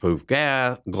bulletproof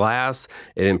glass.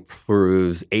 It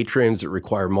improves atriums that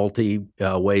require multi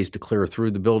ways to clear through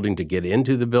the building to get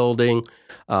into the building.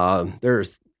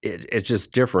 It's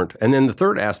just different. And then the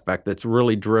third aspect that's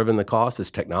really driven the cost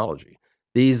is technology.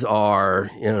 These are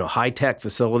high-tech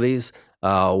facilities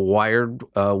wired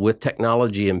with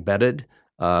technology embedded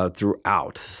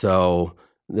throughout. So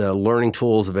the learning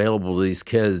tools available to these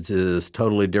kids is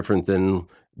totally different than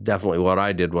definitely what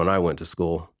I did when I went to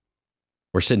school.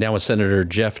 We're sitting down with Senator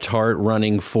Jeff Tarte,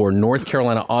 running for North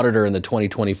Carolina Auditor in the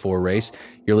 2024 race.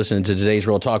 You're listening to today's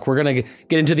Real Talk. We're going to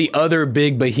get into the other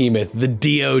big behemoth, the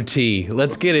DOT.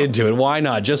 Let's get into it. Why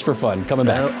not? Just for fun. Coming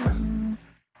back.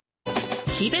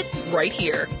 Keep it right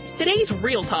here. Today's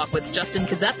Real Talk with Justin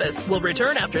Kazepis will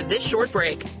return after this short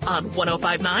break on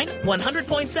 105.9,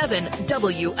 100.7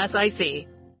 WSIC.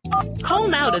 Call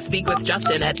now to speak with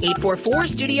Justin at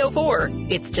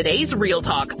 844-STUDIO-4. It's today's Real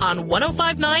Talk on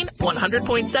 105.9,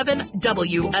 100.7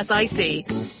 WSIC.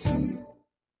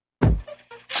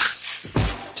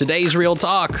 Today's Real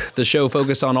Talk, the show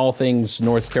focused on all things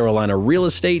North Carolina real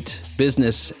estate,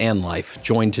 business, and life.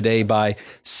 Joined today by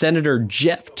Senator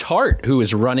Jeff Tarte, who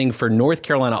is running for North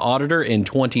Carolina Auditor in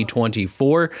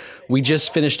 2024. We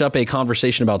just finished up a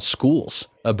conversation about schools,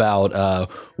 about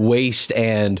waste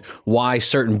and why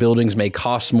certain buildings may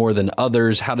cost more than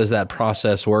others. How does that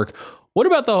process work? What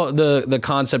about the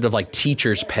concept of like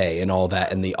teachers' pay and all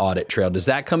that in the audit trail? Does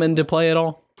that come into play at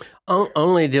all?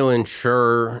 Only to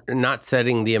ensure not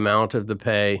setting the amount of the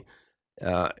pay.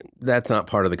 That's not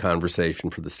part of the conversation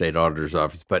for the state auditor's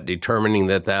office, but determining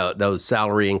that those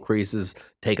salary increases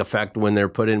take effect when they're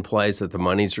put in place, that the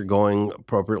monies are going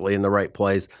appropriately in the right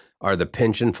place. Are the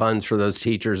pension funds for those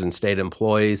teachers and state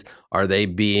employees, are they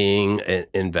being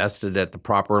invested at the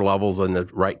proper levels and the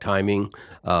right timing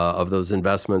of those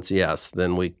investments? Yes,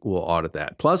 then we will audit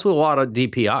that. Plus, we'll audit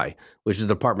DPI, which is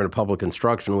the Department of Public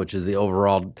Instruction, which is the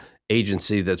overall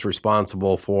agency that's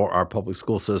responsible for our public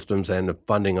school systems and the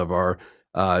funding of our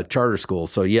charter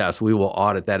schools. So yes, we will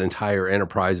audit that entire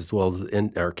enterprise as well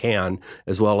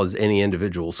as well as any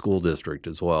individual school district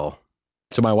as well.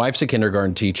 So my wife's a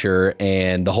kindergarten teacher,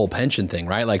 and the whole pension thing,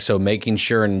 right? Like, so making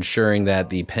sure and ensuring that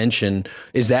the pension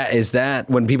is that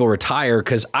when people retire,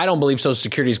 because I don't believe Social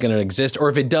Security is going to exist, or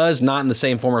if it does, not in the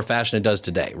same form or fashion it does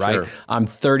today, right? Sure. I'm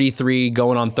 33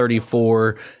 going on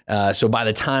 34. So by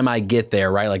the time I get there,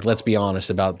 right, like, let's be honest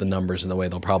about the numbers and the way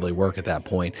they'll probably work at that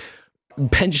point.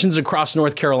 Pensions across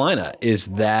North Carolina, is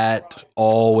that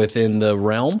all within the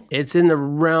realm? It's in the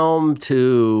realm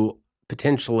to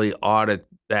potentially audit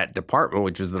that department,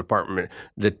 which is the department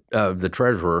of the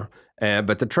treasurer.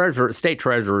 But the state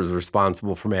treasurer is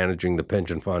responsible for managing the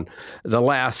pension fund. The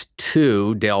last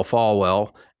two, Dale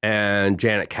Falwell and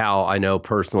Janet Cowell, I know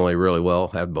personally really well,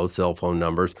 have both cell phone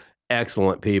numbers.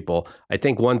 Excellent people. I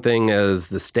think one thing as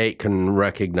the state can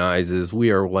recognize is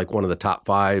we are like one of the top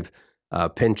 5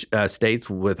 states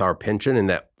with our pension, and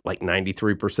that like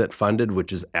 93% funded,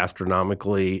 which is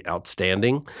astronomically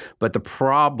outstanding. But the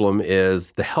problem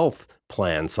is the health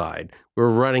plan side. We're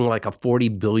running like a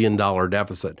 $40 billion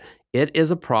deficit. It is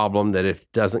a problem that if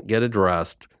it doesn't get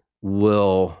addressed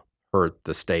will hurt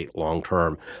the state long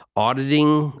term.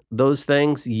 Auditing those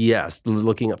things, yes.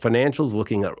 Looking at financials,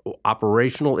 looking at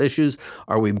operational issues.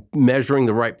 Are we measuring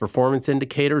the right performance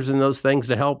indicators in those things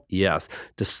to help? Yes.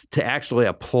 To actually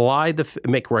apply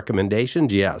make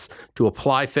recommendations? Yes. To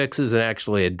apply fixes and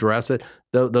actually address it,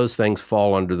 those things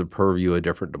fall under the purview of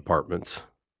different departments.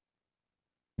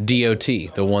 DOT,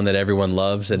 the one that everyone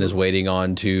loves and is waiting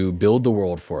on to build the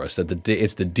world for us.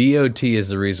 It's the DOT is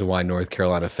the reason why North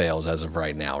Carolina fails as of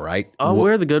right now, right? Oh,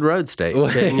 we're the good road state.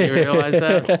 Didn't you realize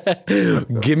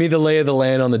that? Give me the lay of the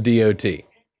land on the DOT.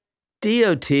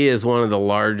 DOT is one of the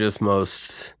largest,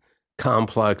 most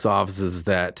complex offices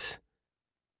that,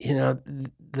 the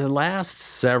last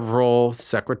several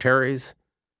secretaries,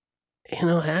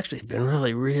 actually have been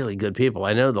really, really good people.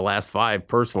 I know the last 5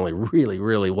 personally really,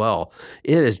 really well.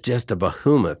 It is just a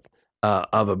behemoth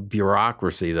of a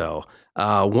bureaucracy, though.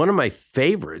 One of my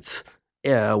favorites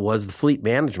was the fleet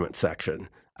management section.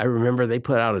 I remember they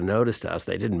put out a notice to us.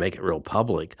 They didn't make it real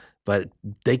public, but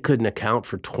they couldn't account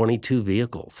for 22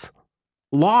 vehicles.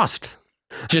 Lost.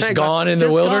 Just gone in the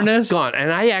wilderness? Gone.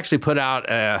 And I actually put out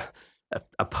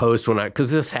a post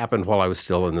because this happened while I was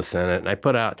still in the Senate, and I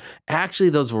put out, actually,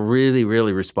 those were really,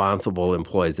 really responsible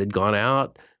employees. They'd gone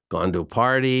to a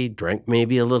party, drank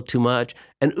maybe a little too much,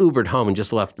 and Ubered home and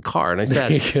just left the car. And I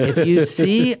said, if you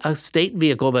see a state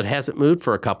vehicle that hasn't moved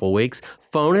for a couple of weeks,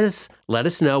 phone us, let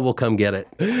us know, we'll come get it.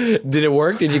 Did it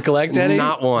work? Did you collect any?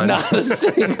 Not one. Not a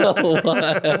single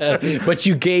one. But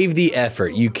you gave the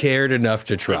effort. You cared enough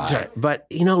to try. But,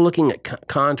 looking at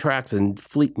contracts and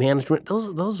fleet management,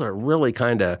 those are really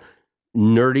kind of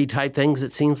nerdy type things,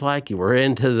 it seems like. You were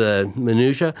into the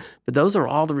minutia, but those are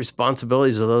all the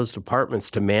responsibilities of those departments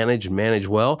to manage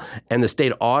well, and the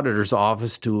state auditor's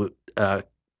office to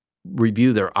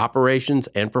review their operations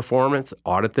and performance,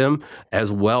 audit them,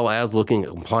 as well as looking at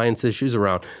compliance issues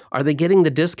around, are they getting the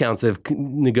discounts they've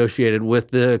negotiated with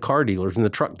the car dealers and the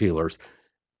truck dealers?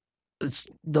 It's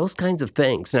those kinds of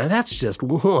things. Now, that's just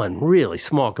one really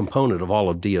small component of all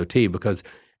of DOT, because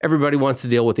everybody wants to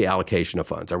deal with the allocation of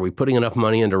funds. Are we putting enough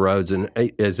money into roads, and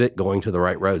is it going to the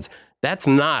right roads? That's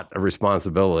not a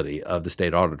responsibility of the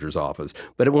state auditor's office.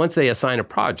 But once they assign a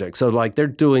project, so like they're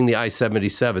doing the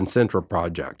I-77 Central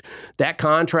project, that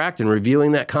contract and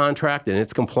reviewing that contract and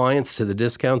its compliance to the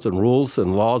discounts and rules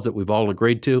and laws that we've all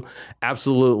agreed to,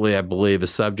 absolutely, I believe,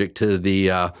 is subject to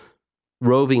the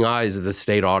roving eyes of the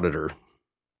state auditor.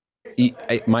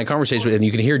 My conversation, and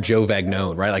you can hear Joe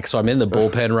Vagnone, right? Like, so I'm in the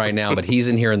bullpen right now, but he's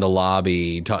in here in the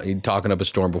lobby talking up a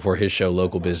storm before his show,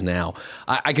 Local Biz Now.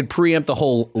 I could preempt the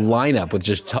whole lineup with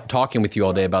just talking with you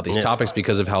all day about these topics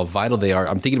because of how vital they are.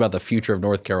 I'm thinking about the future of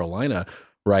North Carolina,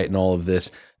 right, and all of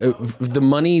this. The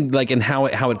money, like, and how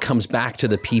it comes back to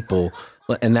the people,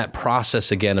 and that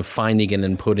process again of finding it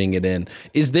and putting it in.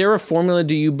 Is there a formula,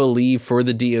 do you believe, for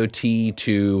the DOT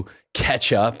to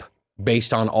catch up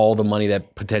based on all the money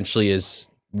that potentially is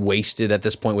wasted at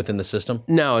this point within the system?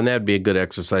 No, and that'd be a good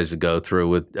exercise to go through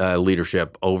with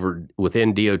leadership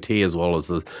within DOT as well as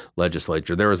the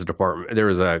legislature. There is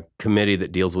a committee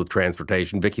that deals with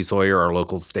transportation. Vicki Sawyer, our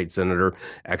local state senator,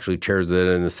 actually chairs it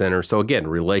in the center. So again,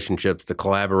 relationships to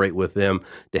collaborate with them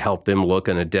to help them look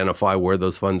and identify where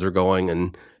those funds are going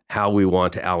and how we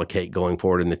want to allocate going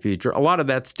forward in the future. A lot of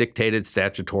that's dictated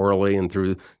statutorily and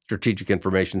through Strategic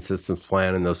Information Systems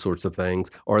Plan and those sorts of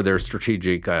things, or their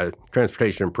Strategic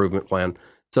Transportation Improvement Plan.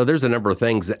 So there's a number of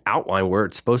things that outline where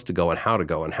it's supposed to go and how they're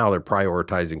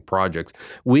prioritizing projects.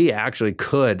 We actually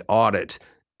could audit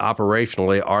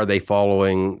operationally, are they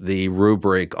following the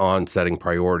rubric on setting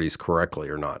priorities correctly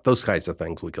or not? Those kinds of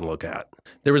things we can look at.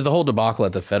 There was the whole debacle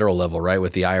at the federal level, right,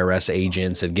 with the IRS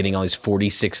agents and getting all these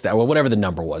 46,000, well, whatever the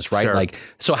number was, right? Sure. Like,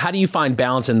 so how do you find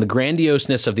balance in the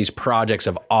grandioseness of these projects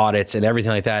of audits and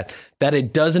everything like that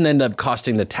it doesn't end up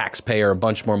costing the taxpayer a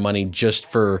bunch more money just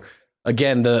for,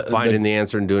 again, finding the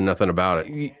answer and doing nothing about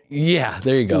it. Yeah,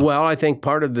 there you go. Well, I think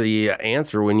part of the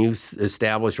answer when you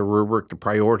establish a rubric to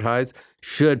prioritize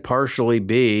should partially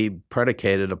be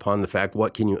predicated upon the fact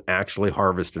what can you actually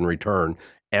harvest and return,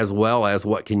 as well as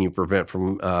what can you prevent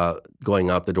from going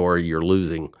out the door you're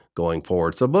losing going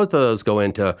forward. So both of those go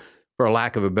into, for a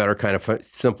lack of a better kind of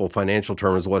simple financial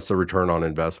terms, what's the return on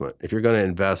investment? If you're going to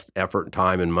invest effort,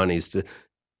 time, and monies to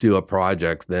do a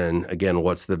project, then again,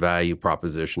 what's the value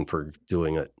proposition for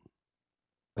doing it?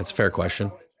 That's a fair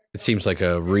question. It seems like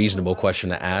a reasonable question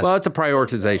to ask. Well, it's a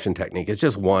prioritization technique. It's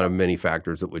just one of many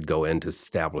factors that would go into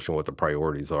establishing what the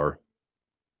priorities are.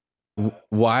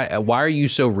 Why are you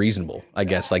so reasonable? I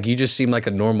guess, like, you just seem like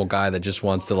a normal guy that just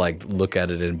wants to, like, look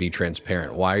at it and be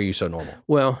transparent. Why are you so normal?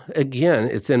 Well, again,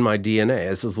 it's in my DNA.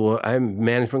 This is I'm a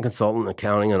management consultant.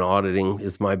 Accounting and auditing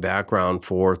is my background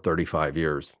for 35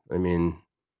 years. I mean,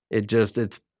 it's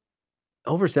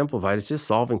oversimplified. It's just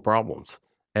solving problems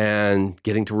and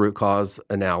getting to root cause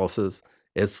analysis.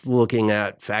 It's looking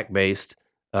at fact-based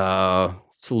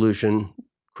solution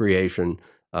creation.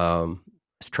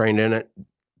 It's trained in it,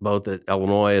 both at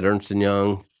Illinois, at Ernst &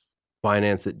 Young,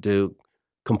 finance at Duke,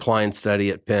 compliance study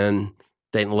at Penn,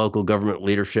 state and local government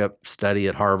leadership study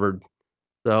at Harvard.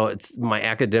 So it's my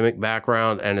academic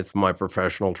background and it's my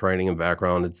professional training and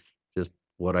background. It's just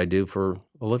what I do for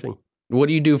a living. What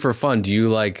do you do for fun? Do you,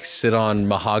 like, sit on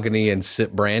mahogany and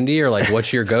sip brandy, or, like,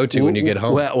 what's your go-to when you get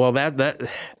home? Well,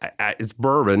 it's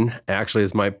bourbon actually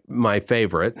is my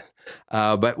favorite.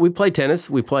 But we play tennis.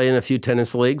 We play in a few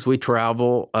tennis leagues. We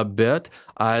travel a bit.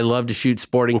 I love to shoot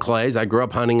sporting clays. I grew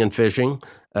up hunting and fishing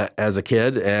as a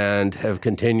kid and have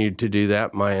continued to do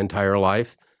that my entire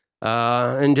life.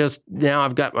 And just now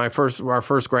I've got our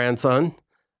first grandson,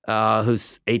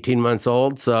 who's 18 months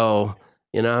old. So,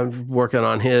 I'm working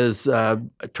on his,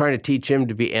 trying to teach him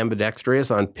to be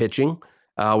ambidextrous on pitching.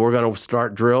 We're going to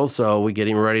start drills, so we get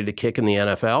him ready to kick in the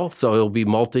NFL. So he'll be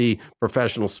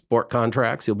multi-professional sport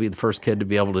contracts. He'll be the first kid to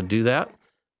be able to do that.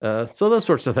 So those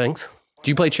sorts of things. Do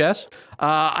you play chess?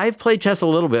 I've played chess a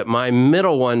little bit. My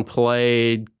middle one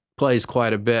plays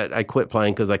quite a bit. I quit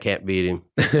playing because I can't beat him.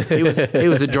 He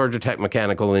was a Georgia Tech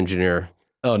mechanical engineer.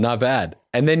 Oh, not bad.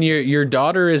 And then your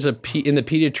daughter is in the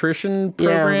pediatrician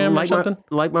program or something?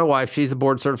 Like my wife, she's a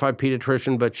board certified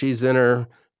pediatrician, but she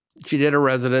did a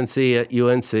residency at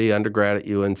UNC, undergrad at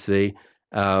UNC.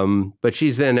 But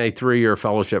she's in a 3-year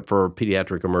fellowship for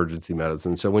pediatric emergency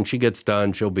medicine. So when she gets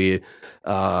done, she'll be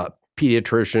a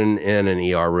pediatrician in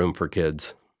an ER room for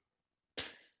kids.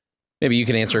 Maybe you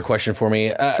can answer a question for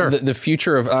me. Sure. The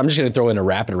future of, I'm just going to throw in a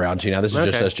rapid round to you now. This is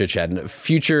just Okay. us chit-chatting.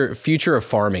 Future of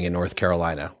farming in North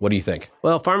Carolina. What do you think?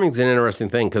 Well, farming's an interesting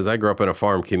thing because I grew up in a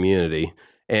farm community.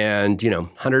 And,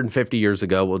 150 years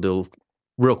ago, we'll do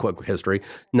real quick history,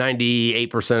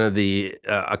 98% of the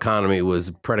economy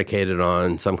was predicated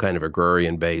on some kind of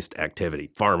agrarian-based activity,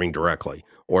 farming directly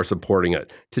or supporting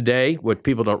it. Today, what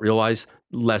people don't realize,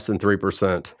 less than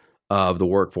 3% of the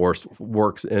workforce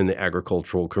works in the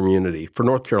agricultural community. For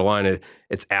North Carolina,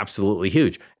 it's absolutely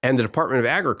huge. And the Department of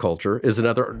Agriculture is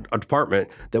another department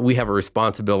that we have a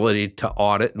responsibility to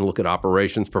audit and look at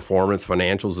operations, performance,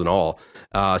 financials, and all.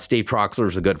 Steve Troxler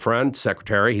is a good friend,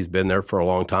 secretary. He's been there for a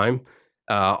long time.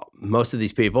 Most of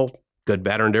these people, good,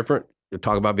 bad, or indifferent,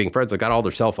 talk about being friends. I got all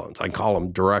their cell phones. I can call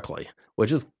them directly,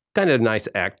 which is kind of a nice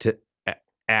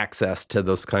access to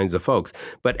those kinds of folks.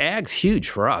 But ag's huge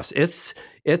for us. It's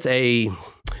a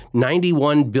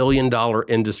 $91 billion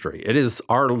industry. It is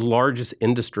our largest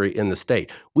industry in the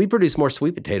state. We produce more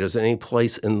sweet potatoes than any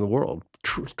place in the world.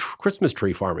 Christmas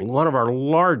tree farming, one of our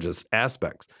largest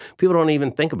aspects. People don't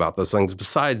even think about those things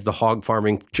besides the hog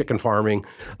farming, chicken farming,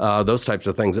 those types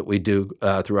of things that we do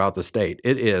throughout the state.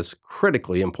 It is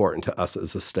critically important to us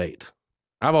as a state.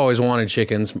 I've always wanted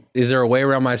chickens. Is there a way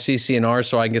around my CC&R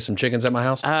so I can get some chickens at my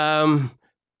house?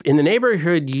 In the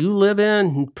neighborhood you live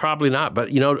in, probably not.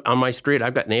 But, on my street,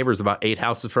 I've got neighbors about 8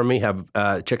 houses from me have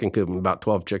a chicken coop and about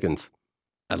 12 chickens.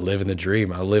 I live in the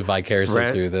dream. I live vicariously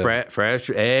through them. Fresh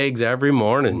eggs every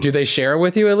morning. Do they share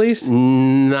with you at least?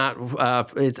 Not. I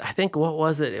think, what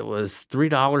was it? It was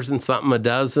 $3 and something a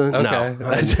dozen. Okay.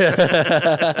 No.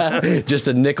 Just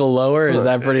a nickel lower? Is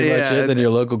that pretty much it than your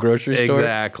local grocery store?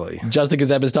 Exactly. Justin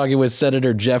Kazep is talking with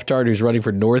Senator Jeff Tarte, who's running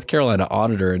for North Carolina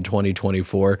Auditor in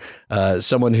 2024.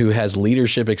 Someone who has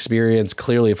leadership experience.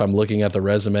 Clearly, if I'm looking at the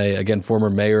resume, again, former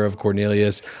mayor of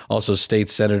Cornelius, also state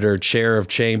senator, chair of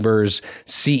chambers,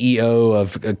 CEO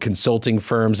of consulting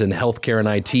firms in healthcare and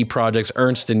IT projects,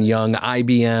 Ernst & Young,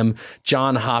 IBM,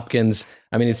 John Hopkins.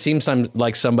 I mean, it seems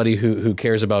like somebody who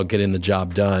cares about getting the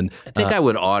job done. I think I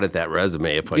would audit that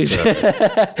resume if I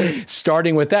could.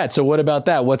 Starting with that. So what about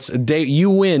that?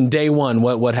 You win day one.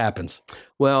 What happens?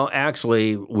 Well,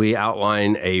 actually, we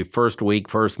outline a first week,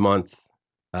 first month,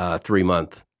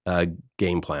 3-month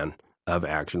game plan of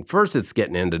action. First, it's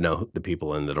getting in to know the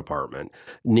people in the department.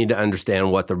 Need to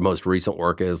understand what their most recent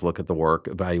work is, look at the work,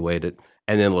 evaluate it,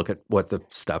 and then look at what the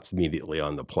stuff's immediately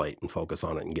on the plate and focus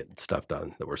on it and get stuff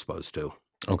done that we're supposed to.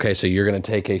 Okay, so you're going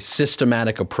to take a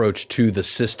systematic approach to the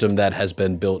system that has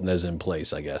been built and is in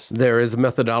place, I guess. There is a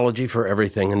methodology for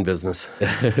everything in business.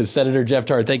 Senator Jeff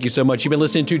Tarte, thank you so much. You've been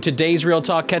listening to Today's Real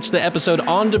Talk. Catch the episode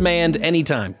on demand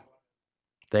anytime.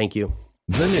 Thank you.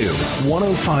 The new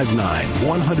 105.9,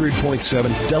 100.7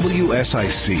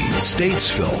 WSIC,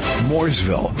 Statesville,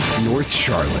 Mooresville, North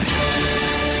Charlotte.